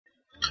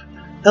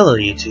Hello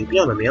YouTube,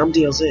 y'all know me, I'm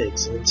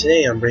DLZIGGZ, and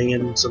today I'm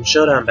bringing some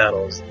Showdown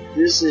battles.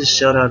 This is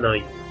Showdown No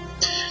You.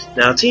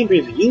 Now, team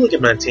preview, you look at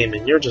my team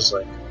and you're just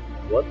like,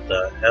 what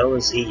the hell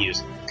is he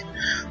using?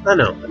 I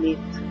know,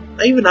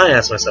 even I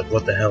ask myself,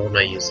 what the hell am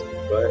I using?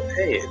 But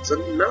hey, it's a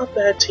not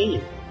bad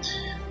team.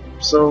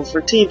 So for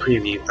team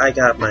preview, I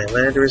got my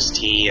Landorus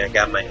T, I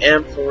got my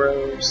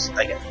Ampharos,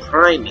 I got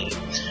Mime,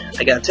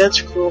 I got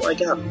Tentacruel, I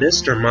got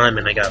Mr. Mime,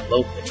 and I got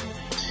Lopin.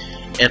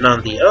 And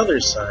on the other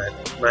side,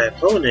 my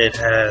opponent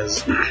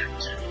has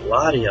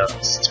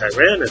Latios,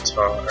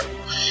 Tyranitar,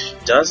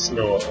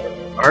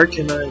 Dusknoir,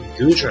 Arcanine,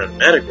 Goodra,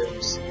 and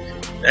Metagross.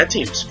 That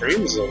team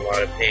screams a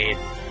lot of pain,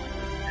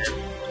 and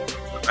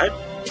I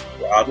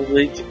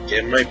probably could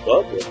get my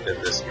butt whooped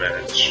in this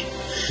match.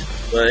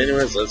 But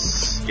anyways,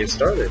 let's get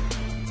started.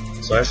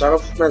 So I start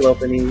off with my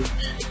Lopunny,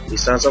 he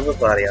starts off with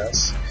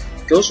Latios,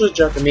 goes for the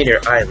Jumping Meteor,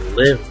 I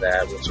live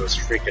that, which was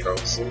freaking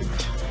awesome.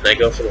 And I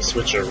go for the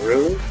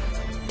Switcheroo,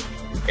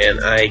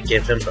 and I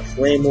give him the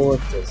Flame Orb,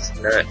 because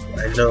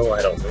I know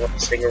I don't want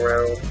this thing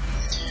around.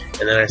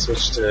 And then I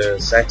switch to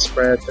Sack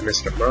Spread to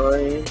Mr.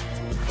 Mime.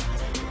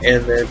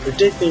 And then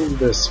predicting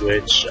the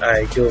switch,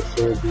 I go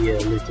for the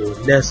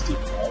little Nasty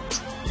Box,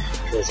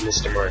 because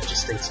Mr. Mime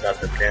just thinks about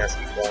the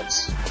Nasty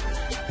Box.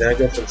 Then I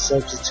go for the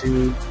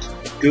Substitute.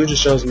 Goodra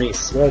shows me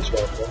Sludge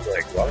Bomb, I'm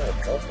like, wow,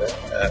 not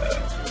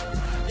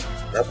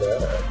bad. Not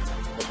bad.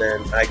 And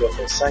then I go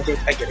for the Psychic,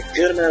 I get a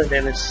good amount of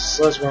damage,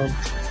 Sludge Bomb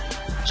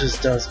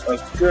just does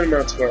a good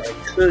amount to where I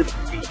could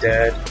be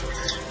dead.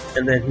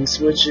 And then he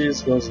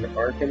switches, goes into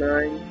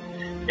Arcanine,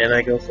 and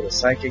I go for the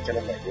Psychic, and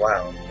I'm like,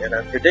 wow. And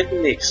I'm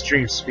predicting the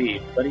extreme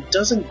speed, but he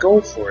doesn't go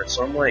for it,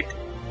 so I'm like,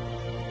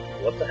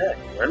 what the heck,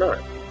 why not?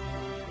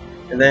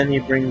 And then he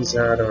brings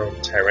out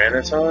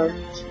Tyranitar,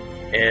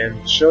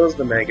 and shows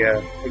the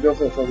Mega, I go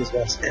for the Focus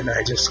Blast, and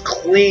I just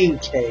clean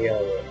KO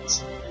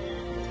it.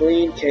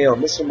 Clean KO,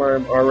 Mr.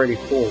 Mime already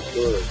full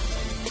good.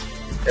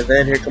 And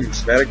then here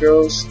comes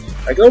Metagross,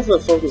 I go for the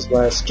Focus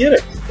Blast, get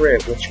a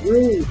crit, which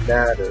really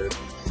mattered,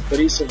 but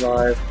he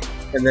survived,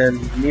 and then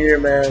Meteor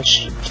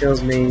Mash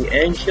kills me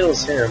and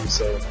kills him,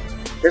 so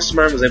Mr.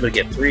 Mime was able to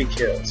get 3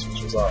 kills,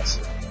 which was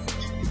awesome.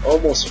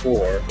 Almost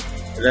 4,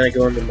 and then I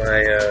go into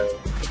my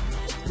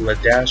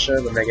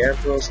Ladasha, the Mega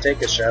Ampharos,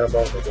 take a Shadow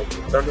Ball, and go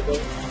for the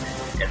Thunderbolt,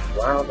 and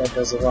wow, that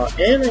does a lot,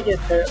 and I get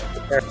the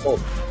Parapult.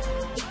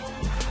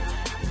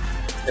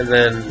 And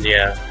then,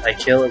 yeah, I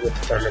kill it with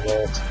the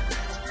Thunderbolt,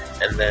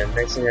 and then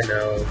next thing I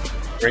know,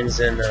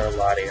 brings in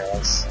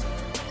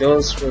Latios,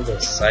 goes for the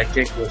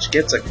Psychic, which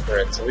gets a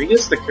crit, so he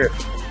gets the crit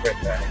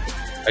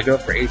back. I go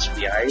for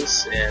HP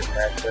Ice, and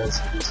that does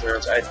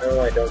decent. I know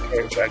I don't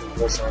carry Dragon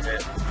Pulse on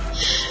it,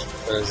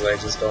 because I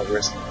just don't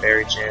risk the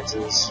fairy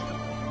chances,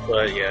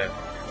 but yeah.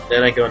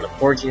 Then I go into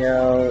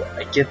Portial,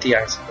 I get the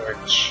Ice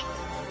Punch,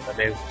 I'm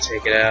able to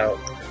take it out,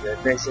 and then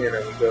next thing I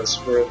know, he goes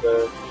for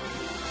the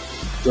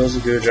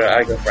Goodra,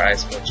 I go for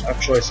Ice Punch. I'm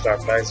choice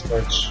stopped Ice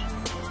Punch,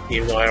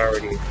 even though I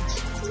already,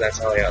 that's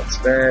how I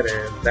outsped,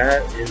 and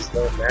that is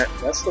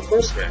that's the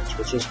first match,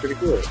 which was pretty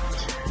cool.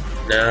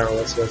 Now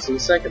let's go to the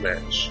second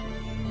match.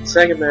 The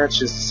second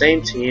match is the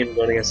same team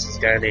going against this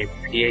guy named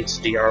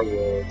PHDR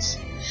Worlds.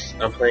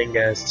 I'm playing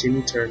as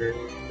Timmy Turner,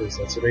 because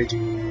that's what I do.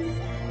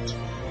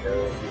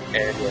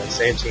 And yeah,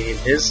 same team.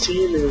 His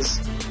team is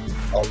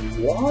a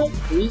lot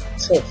weak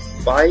to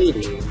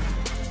fighting.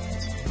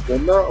 Well,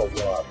 not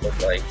a lot,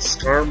 but like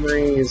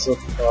Skarmory is a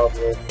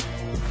problem.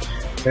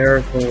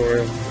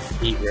 Paracorn,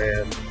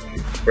 Heatran,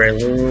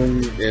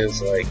 Breloom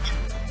is like,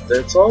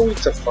 it's all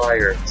weak to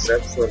fire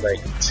except for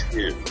like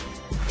 2.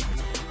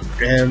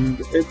 And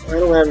if I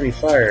don't have any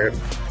fire,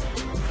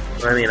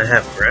 I mean I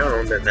have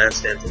ground and that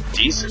stands a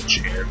decent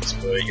chance,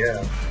 but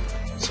yeah.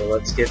 So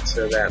let's get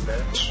to that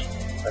match.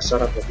 I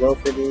start off with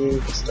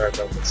Lopunny, start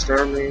off with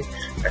Skarmory,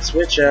 I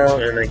switch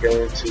out and I go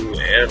into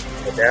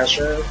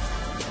Ladasha,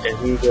 and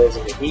he goes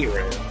into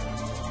Heatran.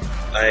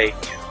 I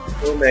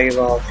kill Mega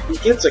Evolve, he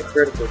gets a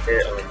critical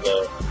hit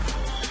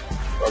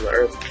on the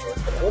Earth,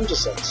 but I'm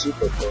just like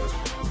super cool.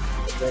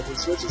 And then he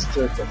switches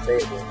to the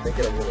Fable,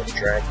 thinking I'm gonna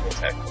Dragon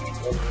Attack,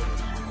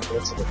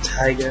 goes to the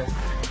Taiga,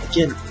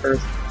 again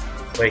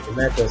Earthquake, and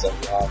that does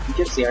a lot. He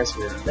gets the Ice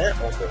Wind, and that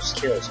almost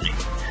kills me.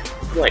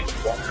 I'm like,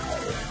 wow,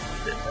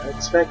 did not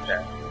expect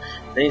that.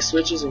 Then he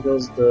switches and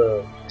goes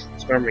to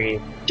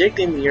Skarmory,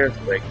 predicting the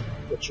Earthquake,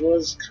 which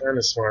was kind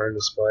of smart in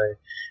this play.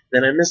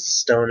 Then I missed the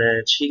Stone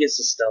Edge, he gets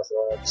the Stealth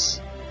Rocks,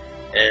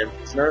 and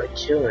he's not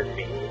killing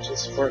me, which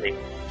is funny.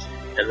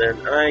 And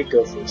then I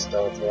go for the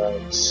Stealth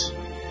Rocks,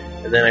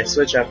 and then I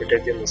switch out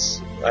predicting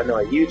this, I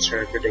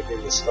U-turn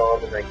predicting the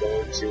Scald, and I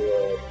go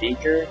into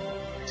Beaker,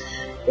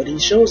 but he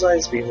shows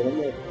Ice Beam, and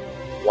I'm like,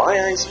 why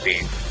Ice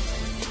Beam?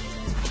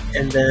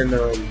 And then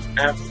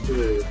after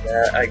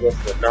that, I go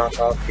for the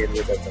knockoff, getting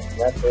rid of the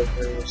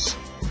leftovers,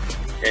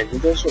 and he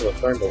goes for the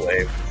Thunder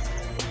Wave,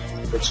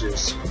 which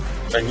is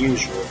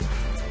unusual.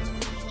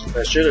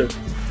 I should've.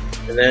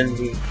 And then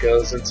he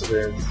goes into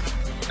the,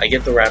 I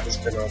get the Rapid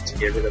Spin off to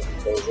get rid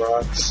of those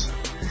rocks.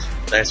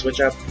 Then I switch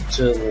up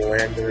to the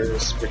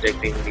Landorus,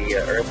 predicting the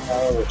Earth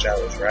Power, which I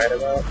was right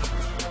about.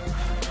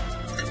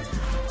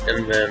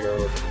 and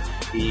then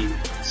he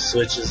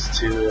switches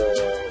to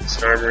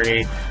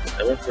Starmery.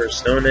 I went for a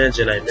Stone Edge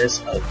and I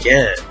miss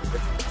again.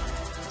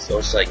 So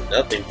it's like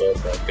nothing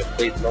but like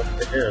complete luck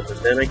to him. And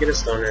then I get a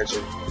Stone Edge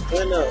and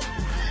why not?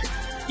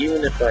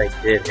 Even if I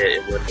did hit,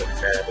 it wouldn't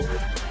have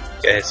mattered.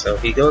 Okay, so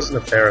he goes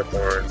into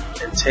Ferrothorn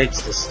and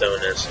takes the Stone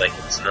Edge like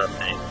it's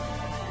nothing.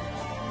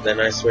 Then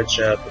I switch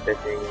up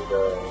picking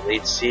the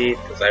Leech Seed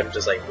because I'm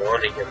just like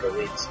wanting him to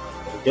Leech Seed.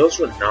 And he goes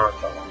for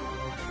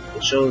knockoff.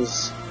 It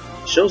shows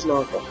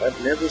knockoff.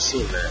 I've never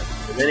seen that.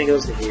 And then he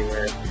goes to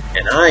Heatran,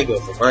 and I go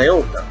for my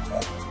own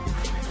knockoff.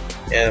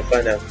 And I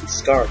find out he's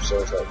Scarf,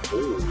 so it's like,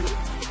 ooh.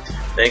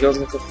 Then he goes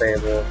into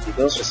Fable. He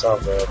goes for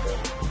Soft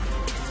Velvet.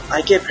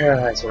 I get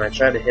paralyzed when I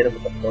try to hit him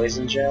with a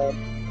Poison Jab.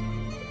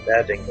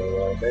 That didn't go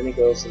well. Then he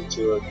goes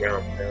into a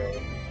Ground Pound.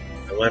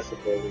 I went for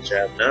Poison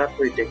Jab, not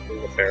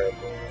predicting the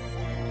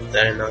Ferrothorn.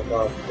 Then I knock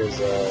off his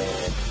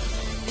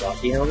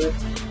Rocky Helmet,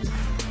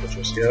 which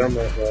was good on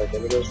my head.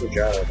 Then he goes for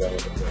Gyro Ball.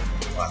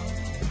 Wow.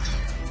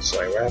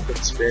 So I Rapid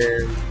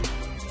Spin.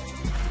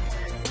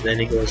 Then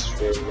he goes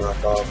for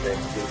knockoff and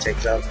he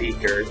takes out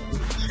Beaker.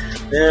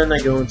 Then I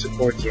go into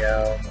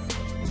Portiao.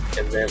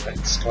 And then I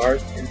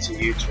Scarf into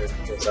U-turn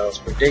because I was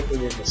predicting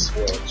him to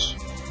switch.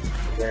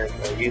 And then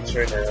I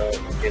U-turn out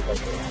and get like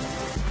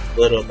a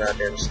little amount of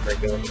damage. And I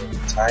go into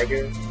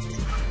Tiger.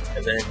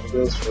 And then he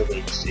goes for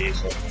Leech Seed.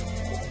 So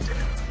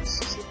this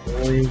is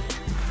annoying.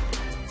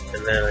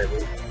 And then I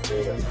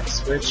do the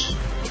switch.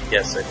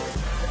 Yes, I did.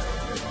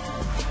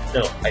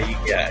 No, I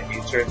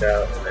U-turned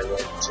out and I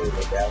went to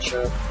the dash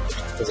up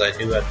because I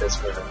knew at this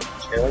point I would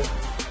kill.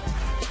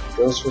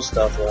 Goes for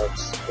Stealth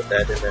Ups, but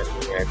that didn't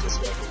mean I just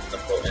went with the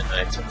foot and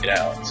I took it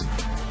out.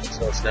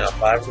 So it's now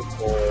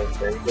 5-4.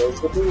 Then he goes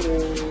for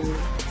Boom.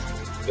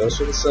 Goes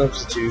for the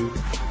Substitute,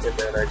 and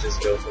then I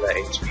just go for that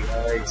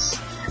HP Ice.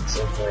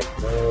 So I'm like,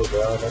 no,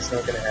 bro, that's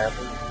not gonna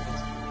happen.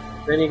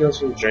 Then he goes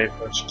for the Drain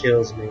Punch,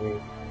 kills me.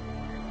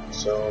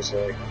 So I was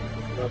like,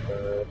 not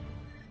bad.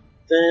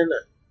 Then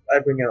I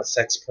bring out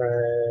Sex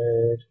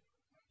Pride,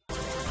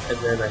 and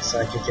then I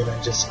Psychic and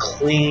I just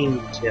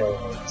clean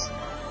kills.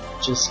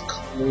 Just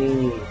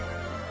clean.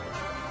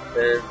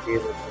 Then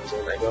Gabriel comes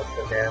in, I go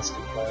for the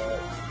Nasty Pot,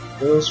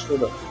 goes for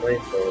the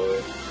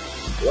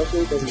Flamethrower.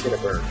 Luckily doesn't get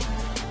a burn.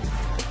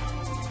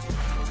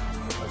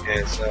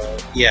 Okay, so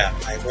yeah,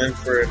 I went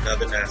for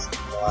another Nasty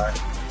Pot.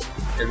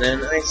 And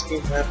then Ice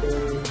Beam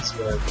happens,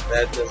 but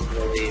that doesn't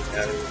really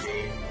matter to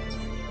me.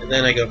 And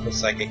then I go for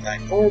Psychic. I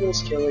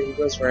almost kill it. He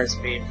goes for Ice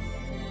Beam.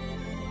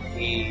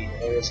 He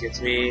almost gets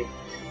me.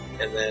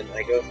 And then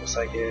I go for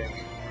Psychic.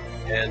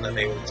 And I'm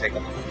able to take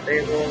off the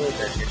Fable. And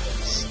then it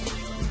goes.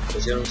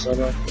 Does he go to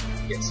Sobra?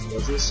 Yes, he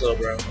goes to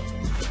Sobra.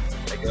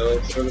 I go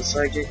for the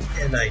Psychic.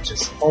 And I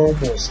just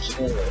almost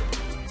kill it.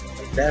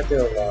 Like, that did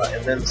a lot.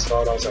 And then the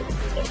start, I was like,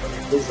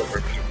 please don't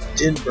burn me. It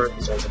didn't burn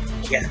me, so I was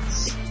like,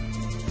 yes.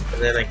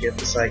 And then I get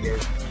the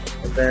Psychic.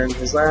 And then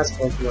his last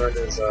Pokemon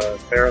is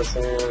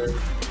Ferrothorn.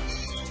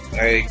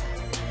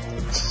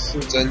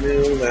 Since I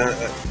knew that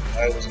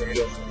I was going to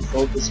go for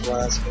Focus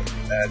Blast, but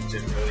that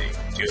didn't really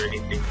do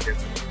anything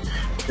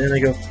different. Then I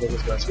go for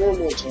Focus Blast one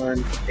more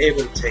time,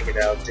 able to take it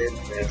out,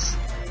 didn't miss,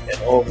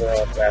 and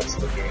overall that's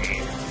the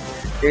game.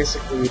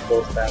 Basically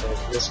both battles,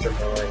 Mr.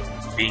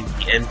 Mime being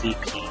the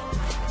MVP.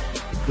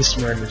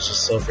 Mr. Mime is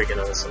just so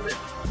freaking awesome, and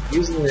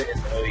using it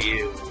in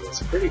OU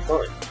is pretty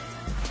fun.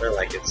 I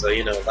like it. So,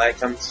 like,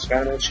 comment,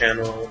 subscribe to the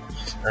channel.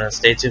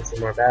 Stay tuned for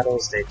more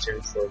battles. Stay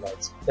tuned for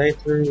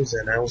playthroughs,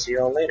 and I will see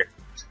you all later.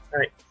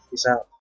 Alright, peace out.